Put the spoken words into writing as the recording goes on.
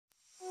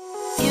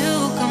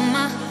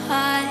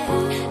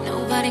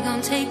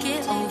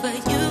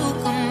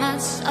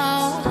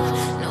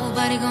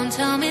gonna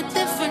tell me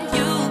different.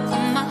 You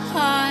got my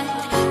heart,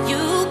 you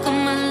got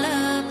my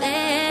love,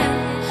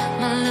 yeah.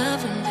 My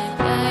loving,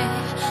 baby,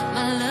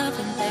 my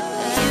loving, baby.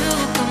 You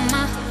got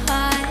my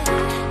heart,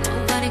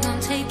 nobody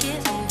gonna take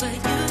it over.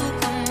 You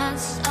got my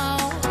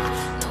soul,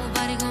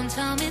 nobody gonna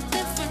tell me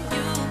different.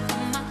 You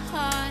got my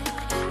heart,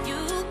 you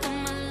got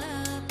my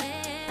love,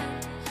 yeah.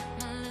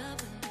 My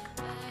loving,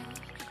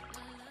 baby.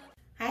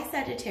 Hi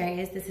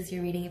Sagittarius, this is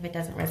your reading. If it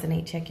doesn't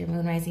resonate, check your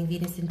moon, rising,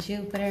 Venus, and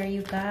Jupiter,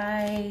 you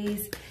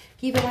guys.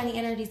 Keep in mind the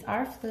energies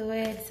are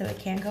fluid, so it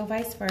can go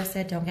vice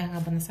versa. Don't get hung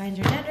up on the signs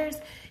or genders.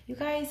 You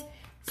guys,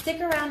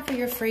 stick around for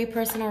your free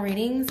personal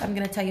readings. I'm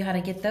going to tell you how to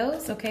get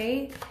those,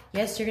 okay?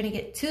 Yes, you're going to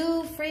get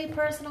 2 free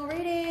personal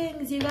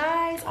readings, you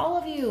guys. All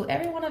of you,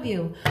 every one of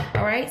you.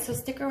 All right, so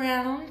stick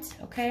around,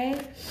 okay?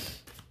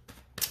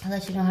 I'll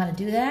let you know how to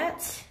do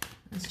that.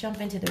 Let's jump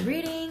into the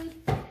reading.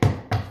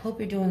 Hope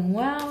you're doing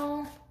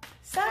well.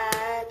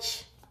 Sag!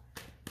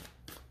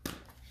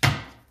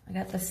 I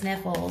got the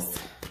sniffles.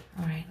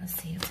 All right, let's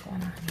see what's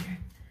going on here.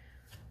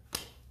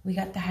 We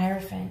got the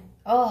Hierophant.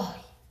 Oh,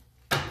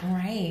 all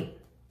right.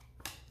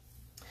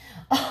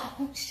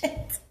 Oh,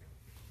 shit.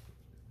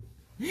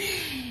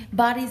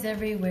 Bodies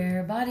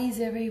everywhere, bodies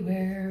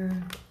everywhere.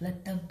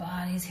 Let the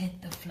bodies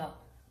hit the floor.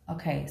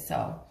 Okay,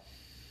 so,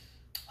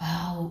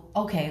 oh,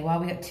 okay,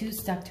 well, we got 2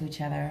 stuck to each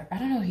other. I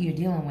don't know who you're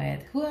dealing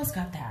with. Who else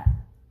got that?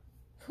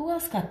 Who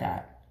else got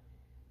that?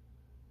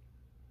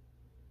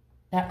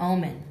 That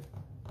omen.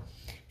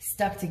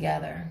 Stuck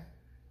together.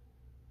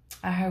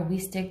 I heard we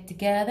stick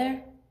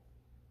together.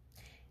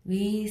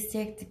 We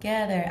stick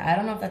together. I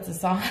don't know if that's a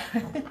song.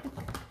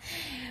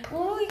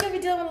 Oh, you could be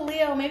dealing with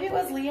Leo. Maybe it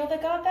was Leo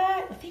that got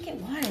that. I think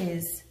it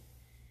was.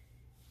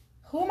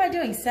 Who am I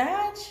doing?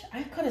 Sag?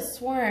 I could have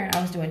sworn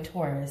I was doing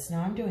Taurus.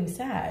 Now I'm doing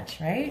Sag,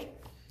 right?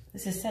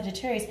 This is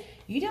Sagittarius.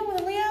 You dealing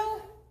with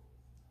Leo?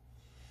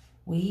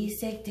 We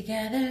stick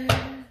together.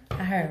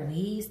 I heard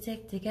we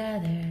stick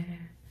together.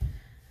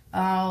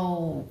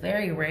 Oh,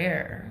 very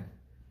rare.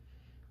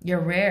 You're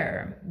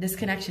rare. This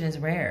connection is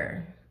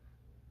rare.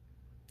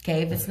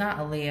 Okay, if it's not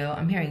a Leo,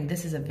 I'm hearing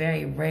this is a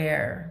very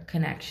rare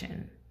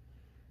connection.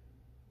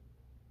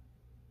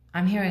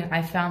 I'm hearing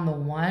I found the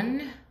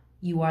one.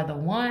 You are the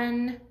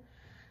one.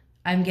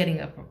 I'm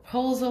getting a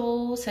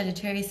proposal.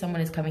 Sagittarius,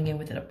 someone is coming in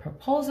with a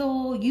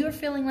proposal. You're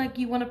feeling like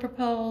you want to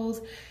propose.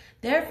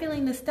 They're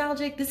feeling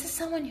nostalgic. This is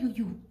someone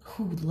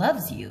who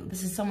loves you.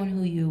 This is someone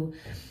who you...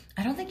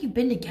 I don't think you've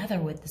been together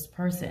with this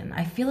person.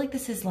 I feel like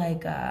this is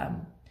like a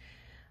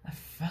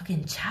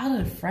fucking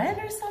childhood friend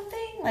or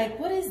something. Like,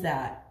 what is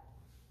that?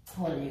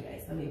 Hold on, you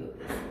guys. Let me move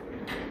this.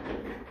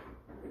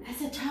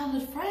 That's a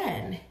childhood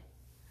friend.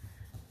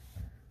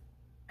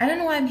 I don't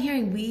know why I'm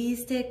hearing we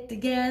stick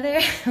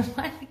together.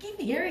 Why I keep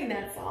hearing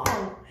that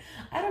song?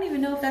 I don't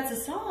even know if that's a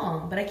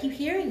song, but I keep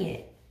hearing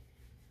it.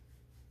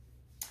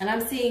 And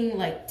I'm seeing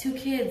like 2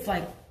 kids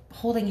like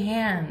holding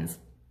hands.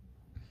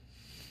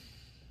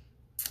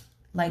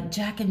 Like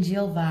Jack and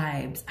Jill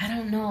vibes. I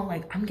don't know,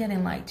 like I'm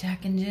getting like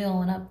Jack and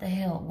Jill and Up the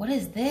Hill. What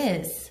is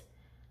this?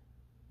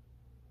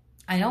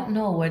 I don't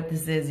know what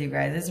this is, you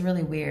guys. It's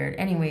really weird.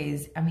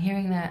 Anyways, I'm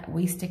hearing that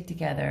we stick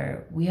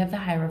together. We have the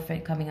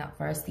Hierophant coming out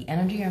first. The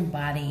energy you're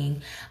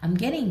embodying. I'm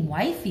getting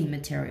wifey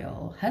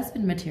material,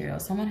 husband material.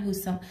 Someone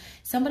who's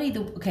somebody.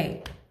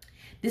 Okay,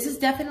 this is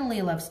definitely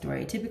a love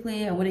story.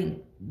 Typically, I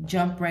wouldn't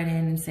jump right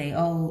in and say,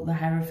 oh, the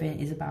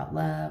Hierophant is about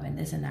love and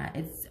this and that.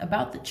 It's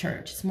about the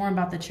church. It's more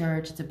about the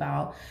church. It's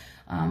about,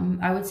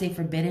 I would say,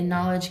 forbidden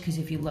knowledge. Because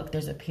if you look,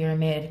 there's a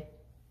pyramid,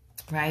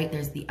 right?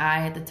 There's the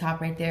eye at the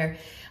top right there.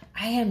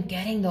 I am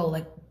getting, though,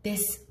 like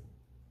this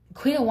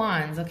Queen of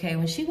Wands, okay?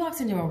 When she walks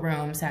into a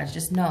room, Sag,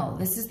 just know,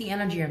 this is the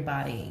energy you're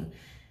embodying.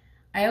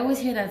 I always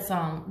hear that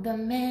song, The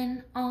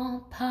Men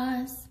on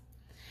Pause.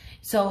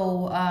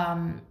 So,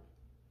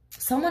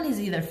 someone has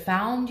either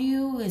found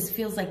you,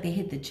 feels like they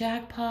hit the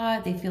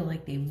jackpot, they feel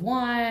like they've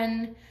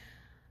won.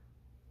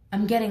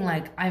 I'm getting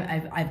like,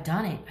 I've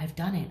done it, I've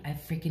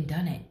freaking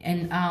done it.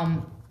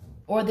 And,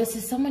 or this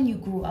is someone you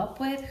grew up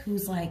with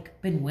who's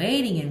like been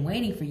waiting and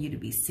waiting for you to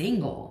be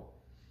single.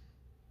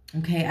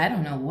 Okay, I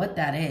don't know what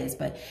that is,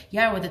 but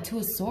yeah, with the 2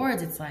 of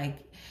Swords, it's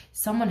like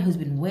someone who's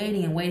been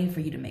waiting and waiting for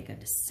you to make a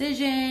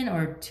decision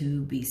or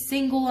to be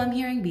single. I'm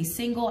hearing be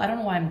single. I don't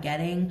know why I'm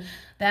getting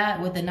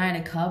that with the 9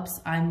 of Cups.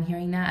 I'm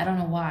hearing that. I don't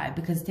know why,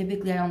 because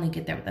typically I only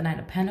get that with the 9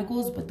 of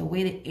Pentacles, but the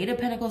way the 8 of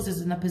Pentacles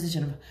is in the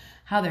position of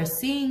how they're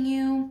seeing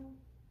you,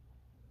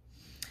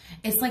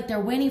 it's like they're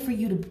waiting for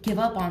you to give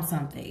up on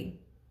something.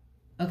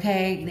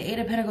 Okay, the 8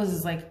 of Pentacles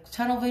is like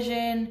tunnel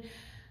vision.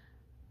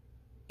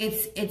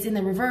 It's in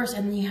the reverse,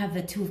 and then you have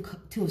the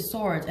two of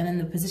Swords, and then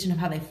the position of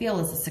how they feel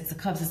is the 6 of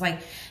Cups. It's like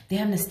they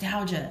have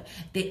nostalgia.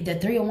 The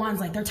 3 of Wands,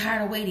 like they're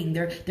tired of waiting.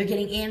 They're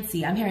getting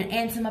antsy. I'm hearing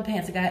ants in my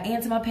pants. I got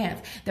ants in my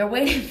pants. They're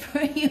waiting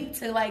for you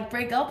to like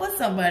break up with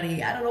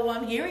somebody. I don't know why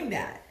I'm hearing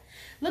that.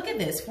 Look at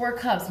this, 4 of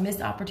Cups, missed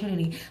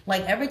opportunity.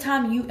 Like every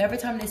time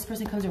this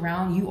person comes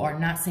around, you are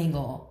not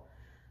single.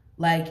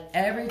 Like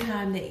every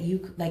time that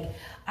you, like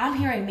I'm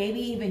hearing maybe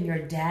even your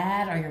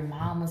dad or your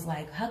mom was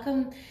like, how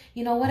come,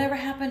 you know, whatever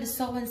happened to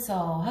so-and-so?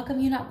 How come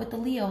you're not with the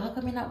Leo? How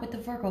come you're not with the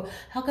Virgo?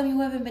 How come you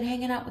haven't been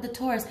hanging out with the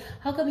Taurus?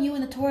 How come you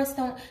and the Taurus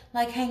don't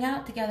like hang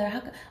out together? How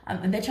come,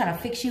 and they're trying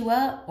to fix you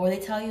up, or they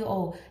tell you,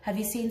 oh, have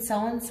you seen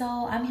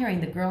so-and-so? I'm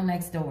hearing the girl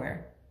next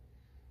door.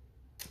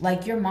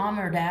 Like your mom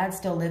or dad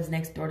still lives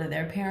next door to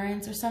their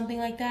parents or something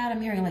like that. I'm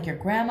hearing like your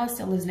grandma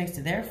still lives next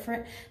to their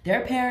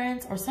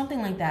parents or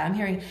something like that. I'm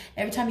hearing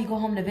every time you go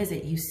home to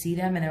visit, you see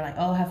them and they're like,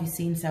 oh, have you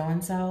seen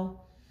so-and-so?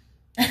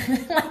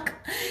 Like,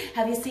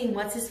 have you seen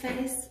what's his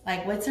face?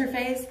 Like, what's her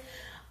face?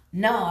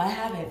 No, I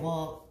haven't.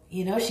 Well,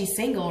 you know, she's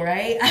single,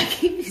 right? I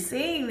keep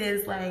seeing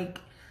this, like,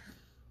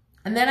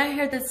 and then I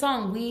heard the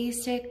song, We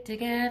Stick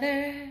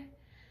Together.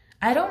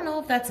 I don't know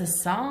if that's a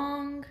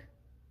song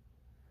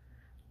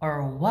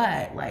or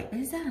what. Like,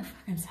 is that a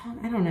fucking song?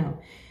 I don't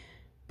know.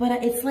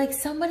 But it's like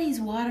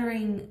somebody's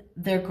watering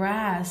their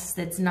grass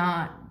that's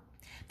not,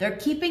 they're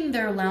keeping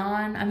their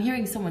lawn. I'm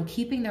hearing someone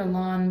keeping their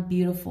lawn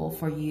beautiful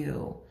for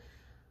you.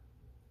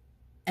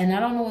 And I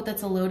don't know what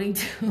that's alluding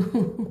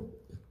to.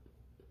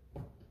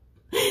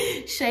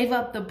 Shave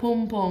up the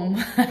pum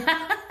pum.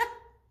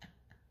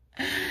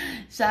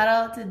 Shout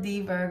out to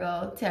D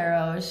Virgo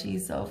Tarot.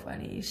 She's so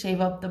funny. Shave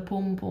up the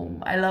pum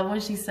pum. I love when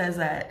she says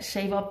that.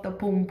 Shave up the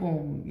pum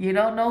pum. You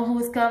don't know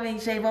who's coming.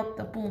 Shave up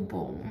the pum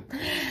pum. Oh,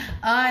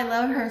 I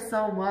love her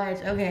so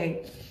much.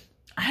 Okay.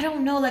 I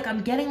don't know. Like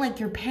I'm getting like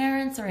your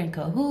parents are in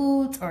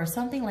cahoots or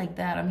something like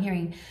that. I'm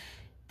hearing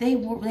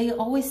they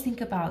always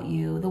think about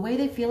you. The way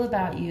they feel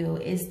about you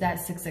is that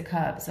Six of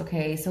Cups.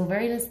 Okay. So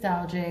very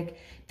nostalgic.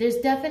 There's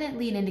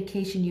definitely an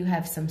indication you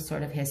have some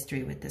sort of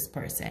history with this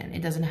person.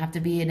 It doesn't have to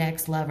be an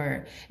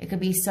ex-lover. It could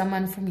be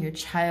someone from your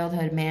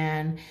childhood,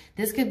 man.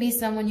 This could be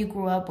someone you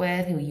grew up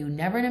with who you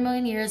never in a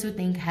million years would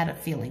think had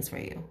feelings for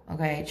you.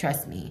 Okay,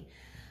 trust me.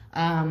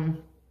 They're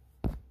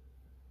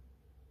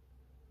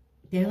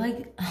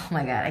like, oh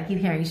my God, I keep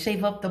hearing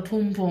shave up the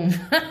pum pum.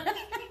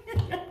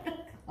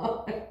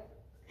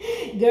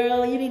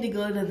 Girl, you need to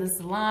go to the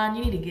salon.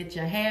 You need to get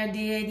your hair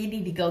did. You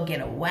need to go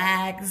get a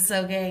wax,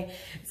 okay?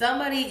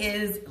 Somebody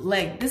is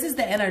like, this is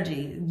the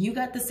energy. You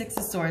got the Six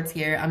of Swords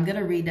here. I'm going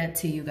to read that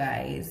to you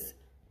guys.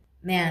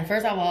 Man,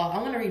 first of all, I'm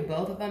going to read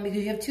both of them because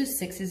you have two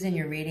sixes in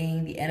your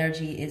reading. The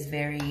energy is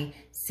very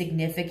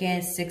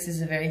significant. Six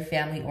is a very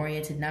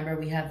family-oriented number.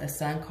 We have the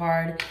Sun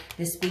card.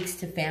 This speaks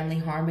to family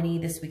harmony.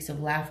 This speaks of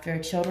laughter,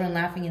 children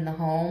laughing in the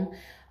home.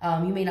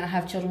 You may not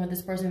have children with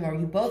this person, or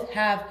you both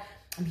have...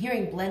 I'm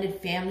hearing blended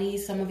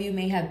families. Some of you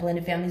may have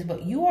blended families,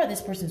 but you are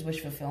this person's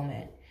wish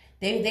fulfillment.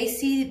 They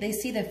see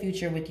the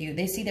future with you.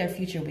 They see their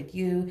future with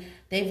you.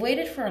 They've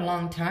waited for a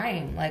long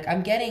time. Like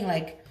I'm getting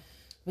like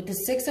with the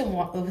Six of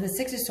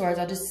Swords.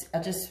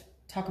 I'll just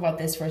talk about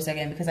this for a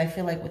second because I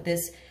feel like with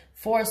this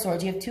Four of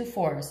Swords, you have two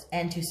fours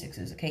and two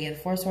sixes. Okay, you have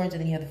the Four of Swords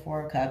and then you have the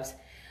Four of Cups.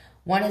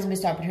 One is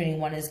missed opportunity.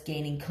 One is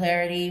gaining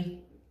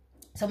clarity.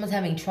 Someone's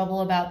having trouble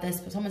about this,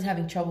 but someone's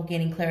having trouble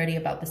gaining clarity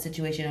about the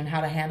situation and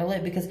how to handle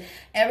it because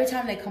every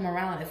time they come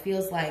around, it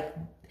feels like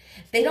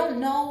they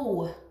don't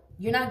know.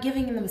 You're not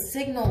giving them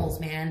signals,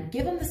 man.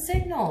 Give them the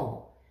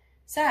signal.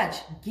 Sag,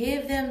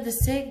 give them the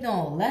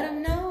signal. Let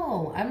them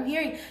know. I'm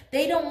hearing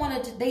they don't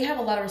want to, they have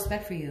a lot of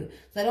respect for you.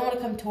 So they don't want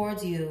to come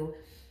towards you.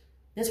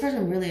 This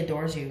person really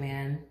adores you,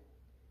 man.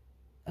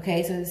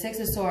 Okay, so the Six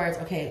of Swords,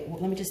 okay, well,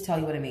 let me just tell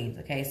you what it means,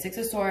 okay? Six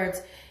of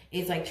Swords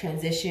is like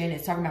transition.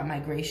 It's talking about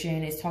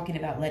migration. It's talking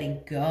about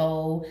letting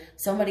go.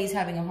 Somebody's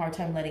having a hard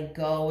time letting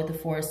go with the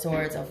Four of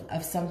Swords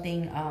of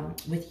something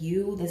with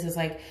you. This is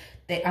like,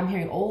 I'm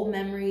hearing old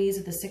memories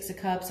with the Six of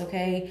Cups,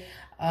 okay?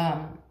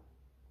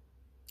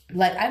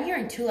 Like I'm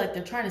hearing too, like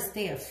they're trying to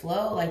stay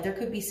afloat. Like there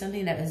could be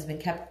something that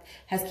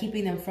has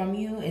keeping them from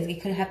you.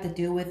 It could have to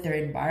do with their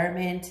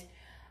environment.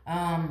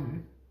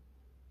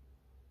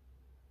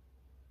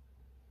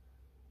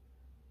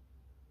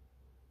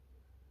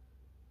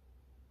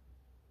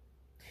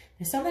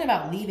 There's something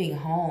about leaving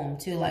home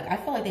too. Like I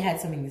feel like they had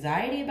some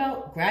anxiety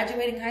about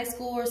graduating high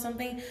school or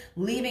something,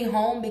 leaving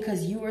home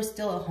because you were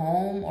still at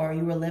home or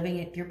you were living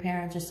with your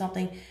parents or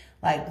something.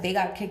 Like they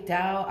got kicked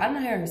out. I'm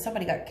not hearing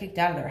somebody got kicked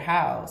out of their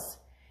house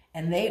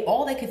and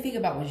all they could think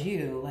about was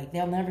you. Like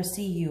they'll never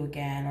see you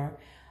again, or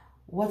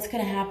what's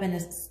gonna happen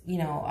is, you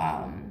know,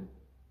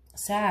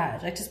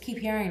 Sag. I just keep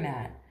hearing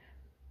that.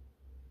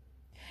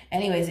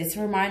 Anyways,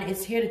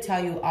 it's here to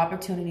tell you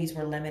opportunities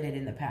were limited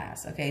in the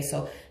past. Okay,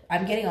 so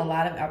I'm getting a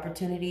lot of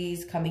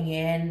opportunities coming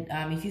in.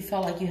 If you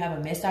felt like you have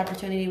a missed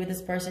opportunity with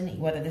this person,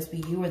 whether this be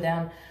you or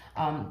them,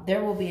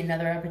 there will be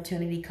another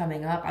opportunity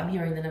coming up. I'm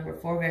hearing the number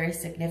 4 very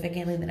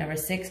significantly, the number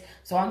 6.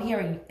 So I'm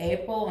hearing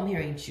April, I'm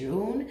hearing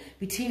June,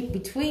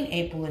 between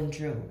April and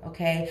June,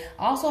 okay?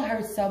 I also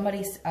heard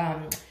somebody's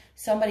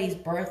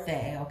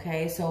birthday,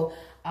 okay? So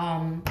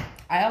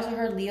I also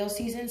heard Leo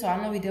season, so I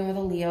don't know if you're dealing with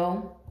a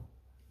Leo,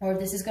 or if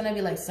this is going to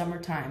be like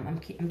summertime.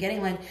 I'm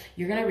getting like,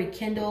 you're going to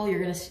rekindle,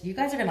 you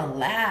guys are going to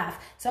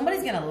laugh.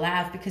 Somebody's going to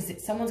laugh because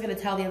someone's going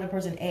to tell the other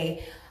person,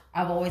 hey,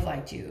 I've always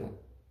liked you.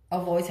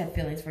 I've always had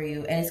feelings for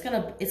you, and it's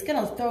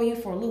gonna throw you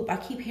for a loop. I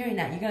keep hearing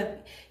that.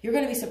 You're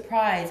gonna be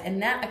surprised.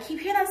 And that I keep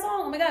hearing that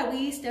song. Oh my God,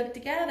 we stick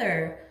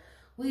together.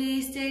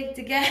 We stick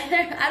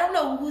together. I don't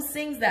know who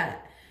sings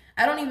that.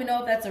 I don't even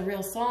know if that's a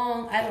real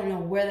song. I don't know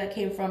where that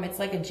came from. It's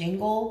like a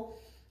jingle.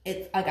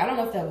 It's like, I don't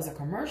know if that was a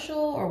commercial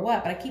or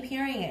what, but I keep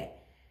hearing it.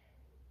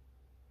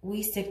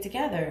 We stick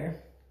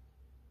together.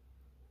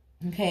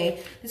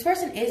 Okay, this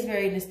person is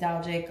very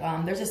nostalgic.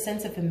 There's a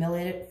sense of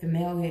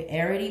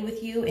familiarity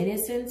with you,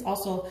 innocence.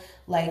 Also,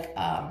 like,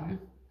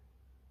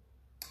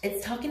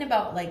 it's talking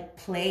about like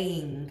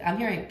playing. I'm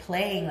hearing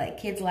playing, like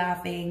kids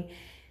laughing.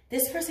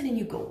 This person and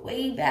you go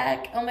way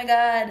back. Oh my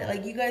God,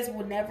 like you guys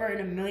would never in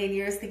a million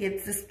years think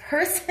it's this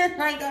person.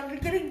 Like I'm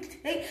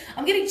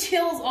getting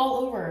chills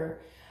all over.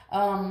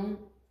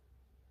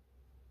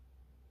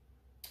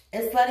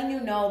 It's letting you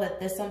know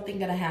that there's something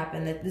gonna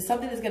happen, that there's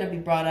something that's gonna be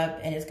brought up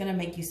and it's gonna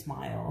make you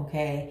smile,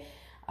 okay?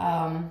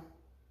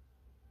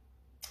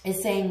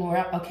 It's saying we're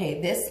up,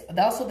 okay,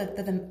 also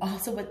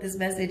with this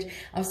message,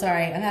 I'm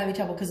sorry, I'm having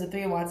trouble because the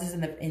Three of Wands is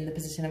in the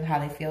position of how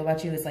they feel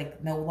about you. It's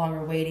like no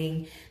longer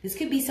waiting. This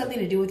could be something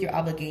to do with your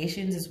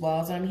obligations as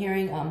well, as I'm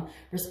hearing.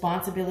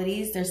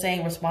 Responsibilities, they're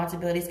saying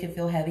responsibilities can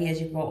feel heavy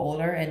as you grow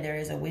older and there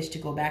is a wish to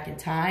go back in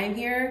time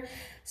here.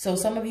 So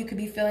some of you could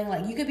be feeling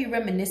like you could be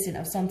reminiscent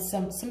of some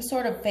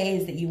sort of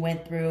phase that you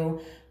went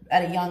through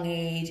at a young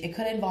age. It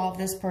could involve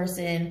this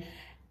person.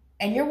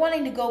 And you're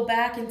wanting to go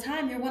back in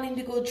time. You're wanting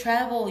to go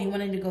travel. You're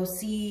wanting to go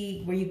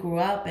see where you grew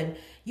up. And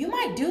you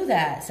might do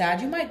that,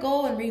 Sag. You might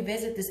go and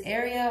revisit this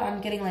area.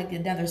 I'm getting like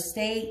another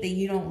state that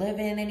you don't live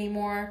in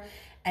anymore.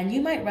 And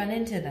you might run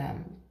into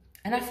them.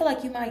 And I feel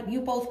like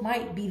you both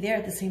might be there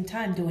at the same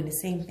time doing the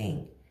same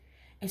thing.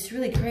 It's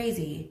really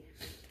crazy.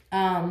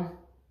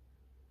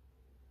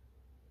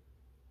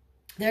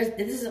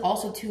 This is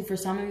also too, for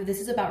some of you, this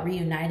is about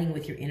reuniting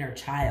with your inner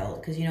child.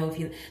 Because, you know,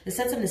 the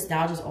sense of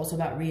nostalgia is also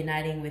about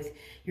reuniting with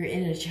your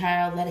inner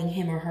child, letting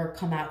him or her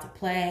come out to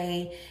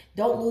play.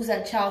 Don't lose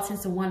that child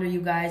sense of wonder,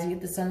 you guys. You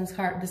get the sun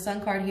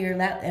card here.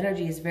 That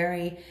energy is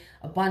very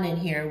abundant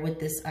here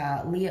with this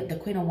Leo, the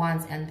Queen of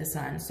Wands and the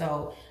Sun.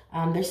 So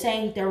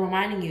they're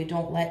reminding you,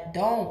 with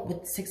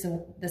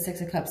the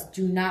Six of Cups,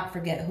 do not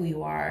forget who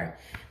you are.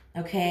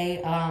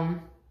 Okay.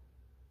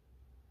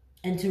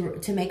 And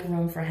to make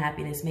room for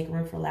happiness, make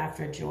room for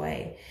laughter,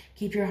 joy.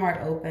 Keep your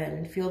heart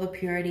open. Feel the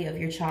purity of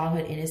your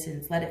childhood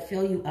innocence. Let it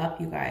fill you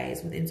up, you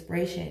guys, with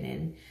inspiration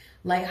and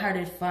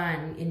lighthearted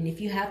fun. And if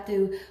you have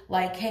to,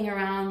 like, hang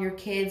around your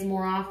kids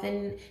more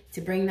often to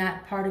bring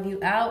that part of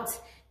you out,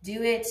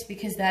 do it,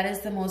 because that is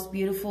the most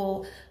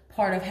beautiful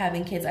part of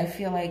having kids. I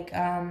feel like,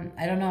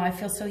 I don't know, I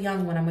feel so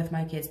young when I'm with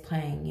my kids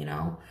playing, you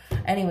know?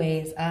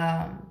 Anyways,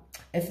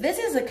 if this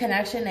is a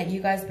connection that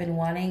you guys have been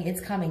wanting,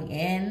 it's coming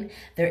in.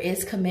 There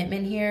is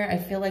commitment here. I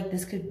feel like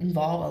this could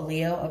involve a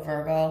Leo, a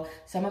Virgo.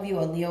 Some of you,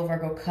 a Leo,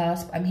 Virgo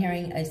cusp. I'm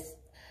hearing a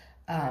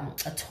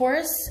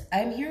Taurus.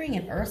 I'm hearing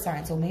an earth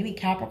sign, so maybe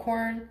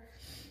Capricorn.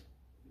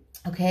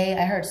 Okay,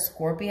 I heard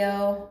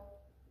Scorpio.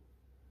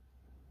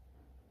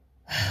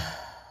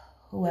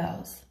 Who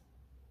else?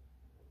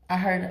 I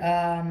heard,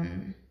 I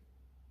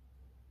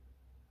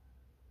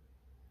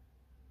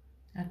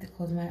have to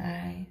close my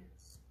eyes.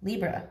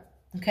 Libra.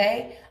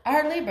 Okay, I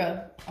heard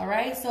Libra. All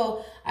right,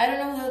 so I don't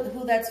know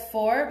who that's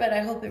for, but I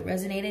hope it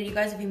resonated. You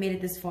guys, if you made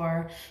it this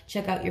far,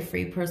 check out your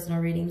free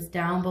personal readings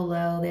down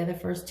below. They're the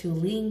first two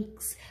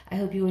links. I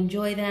hope you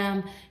enjoy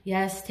them.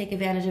 Yes, take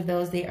advantage of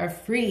those. They are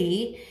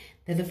free.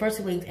 They're the first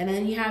two links. And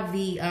then you have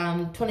the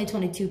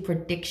 2022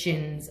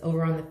 predictions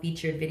over on the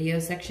featured video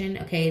section.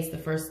 Okay, it's the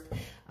first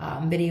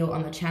video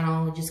on the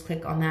channel. Just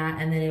click on that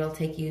and then it'll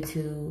take you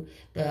to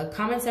the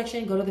comment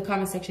section. Go to the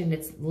comment section.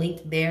 It's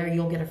linked there.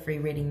 You'll get a free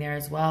reading there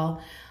as well.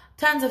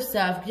 Tons of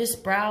stuff.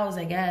 Just browse,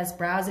 I guess.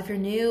 Browse if you're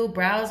new.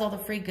 Browse all the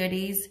free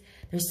goodies.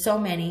 There's so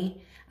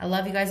many. I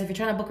love you guys. If you're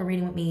trying to book a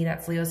reading with me,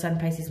 that's Leo, Sun,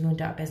 Pisces,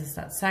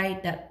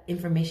 Moon.business.site. That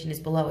information is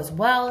below as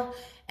well.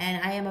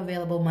 And I am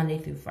available Monday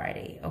through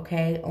Friday,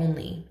 okay?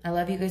 Only. I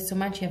love you guys so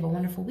much. You have a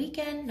wonderful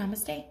weekend.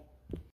 Namaste.